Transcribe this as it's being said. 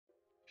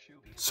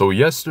So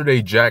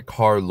yesterday, Jack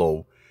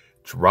Harlow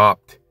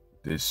dropped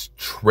this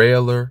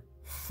trailer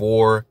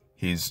for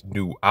his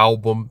new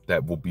album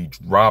that will be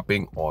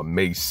dropping on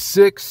May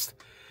 6th.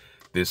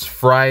 This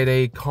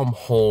Friday. Come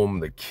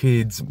home, the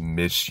kids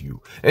miss you.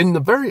 And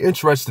the very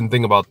interesting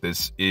thing about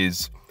this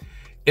is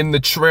in the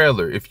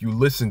trailer, if you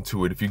listen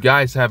to it, if you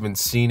guys haven't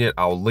seen it,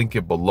 I'll link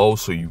it below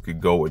so you could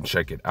go and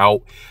check it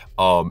out.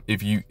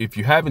 If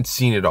you haven't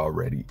seen it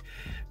already,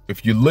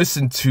 if you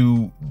listen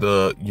to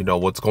the,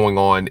 what's going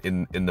on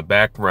in the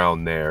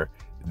background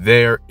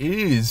there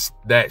is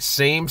that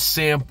same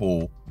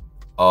sample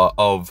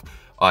of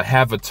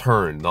Have a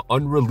Turn, the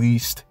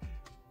unreleased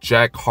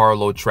Jack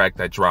Harlow track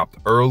that dropped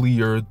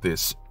earlier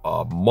this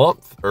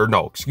month, or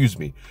no, excuse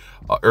me,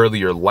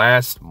 earlier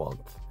last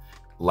month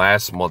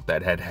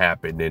that had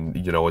happened. And,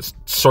 it's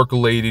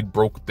circulated,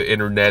 broke the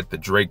internet, the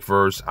Drake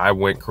verse. I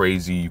went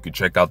crazy. You can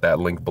check out that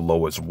link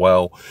below as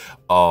well.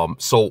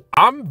 So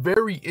I'm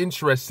very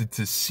interested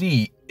to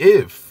see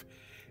if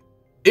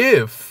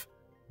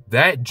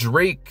that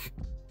Drake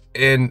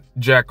and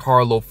Jack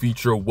Harlow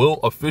feature will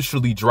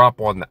officially drop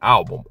on the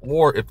album,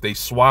 or if they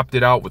swapped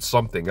it out with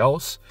something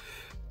else.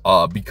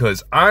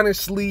 Because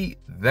honestly,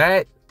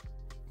 that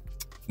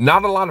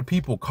not a lot of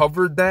people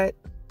covered that.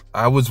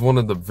 I was one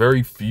of the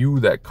very few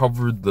that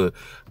covered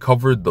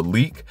the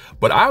leak,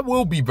 but I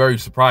will be very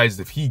surprised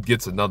if he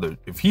gets another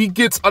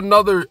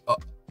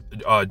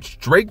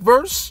Drake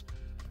verse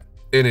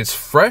and it's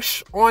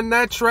fresh on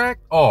that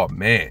track. Oh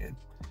man,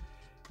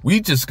 we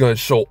just gonna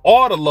show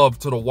all the love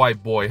to the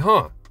white boy,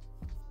 huh?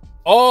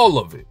 All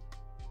of it.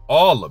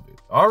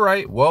 All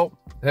right, well,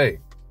 hey,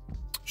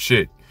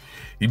 shit.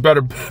 He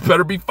better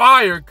be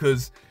fired,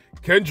 because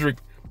Kendrick,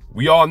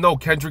 we all know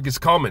Kendrick is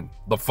coming.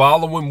 The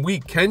following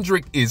week,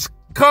 Kendrick is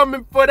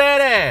coming for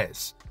that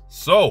ass.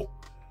 So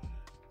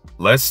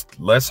let's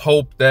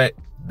hope that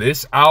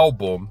this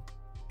album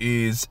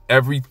is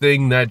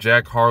everything that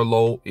Jack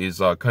Harlow is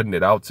cutting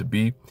it out to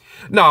be.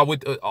 Nah,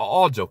 with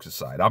all jokes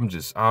aside, I'm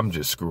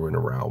just screwing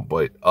around,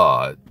 but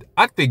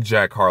I think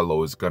Jack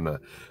Harlow is gonna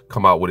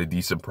come out with a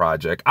decent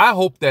project. I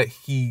hope that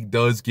he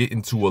does get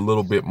into a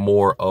little bit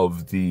more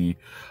of the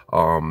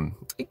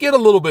get a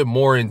little bit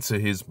more into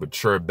his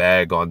mature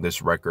bag on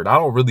this record. I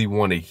don't really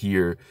want to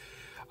hear,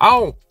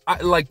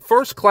 like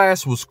First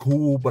Class was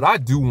cool, but I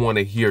do want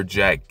to hear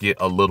Jack get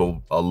a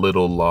little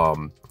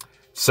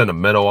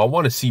sentimental. I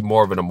want to see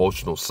more of an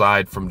emotional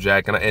side from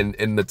Jack,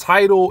 and the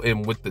title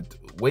and with the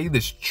way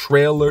this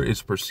trailer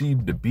is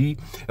perceived to be,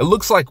 it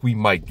looks like we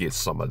might get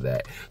some of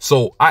that.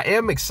 So I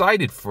am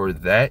excited for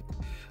that.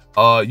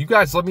 You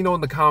guys let me know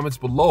in the comments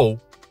below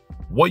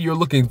what you're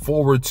looking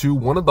forward to.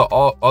 One of the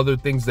other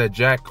things that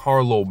Jack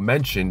Harlow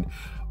mentioned,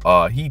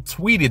 he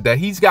tweeted that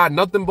he's got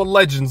nothing but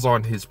legends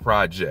on his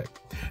project.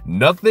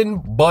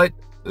 Nothing but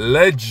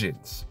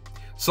legends.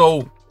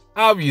 So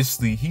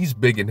obviously he's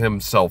bigging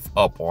himself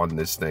up on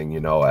this thing.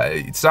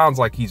 It sounds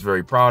like he's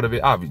very proud of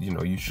it.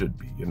 Obviously, you should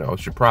be,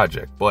 it's your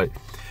project, but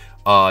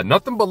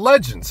nothing but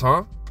legends,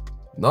 huh?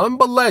 None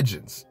but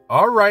legends.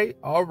 All right.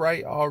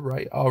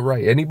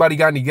 Anybody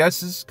got any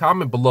guesses?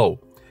 Comment below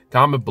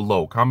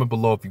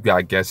if you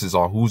got guesses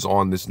on who's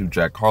on this new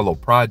Jack Harlow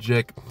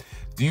project.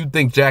 Do you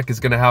think Jack is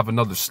gonna have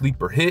another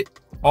sleeper hit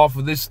off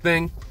of this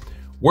thing?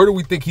 Where do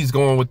we think he's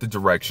going with the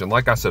direction?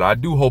 Like I said, I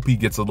do hope he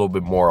gets a little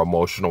bit more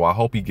emotional. I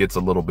hope he gets a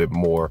little bit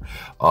more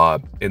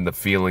in the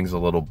feelings a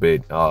little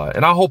bit.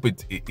 And I hope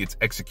it's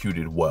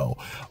executed well.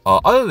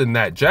 Other than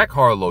that, Jack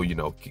Harlow,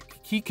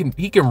 he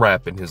can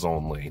rap in his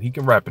own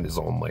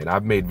lane.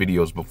 I've made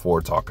videos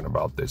before talking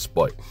about this,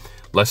 but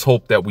let's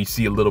hope that we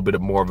see a little bit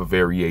more of a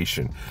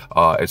variation,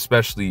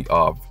 especially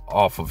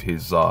off of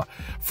his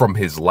from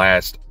his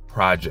last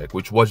project,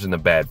 which wasn't a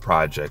bad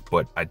project,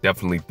 but I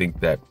definitely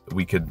think that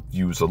we could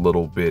use a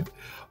little bit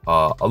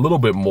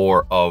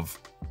more of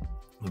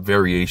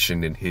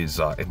variation in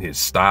his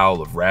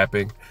style of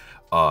rapping,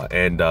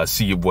 and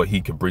see what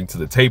he can bring to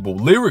the table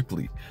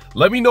lyrically.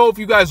 Let me know if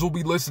you guys will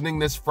be listening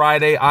this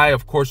Friday. I,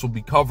 of course, will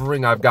be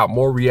covering. I've got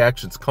more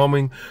reactions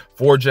coming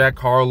for Jack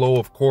Harlow,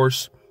 of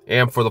course,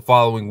 and for the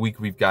following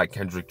week, we've got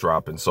Kendrick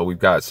dropping. So we've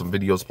got some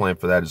videos planned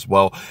for that as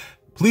well.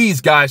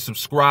 Please, guys,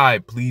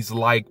 subscribe. Please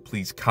like.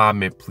 Please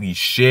comment. Please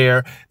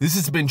share. This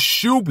has been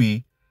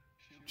Shuby,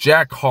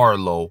 Jack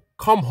Harlow.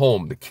 Come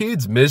home. The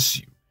kids miss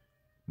you.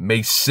 May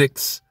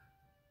 6th,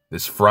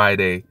 this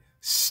Friday,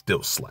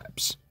 still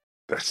slaps.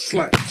 That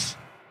slaps.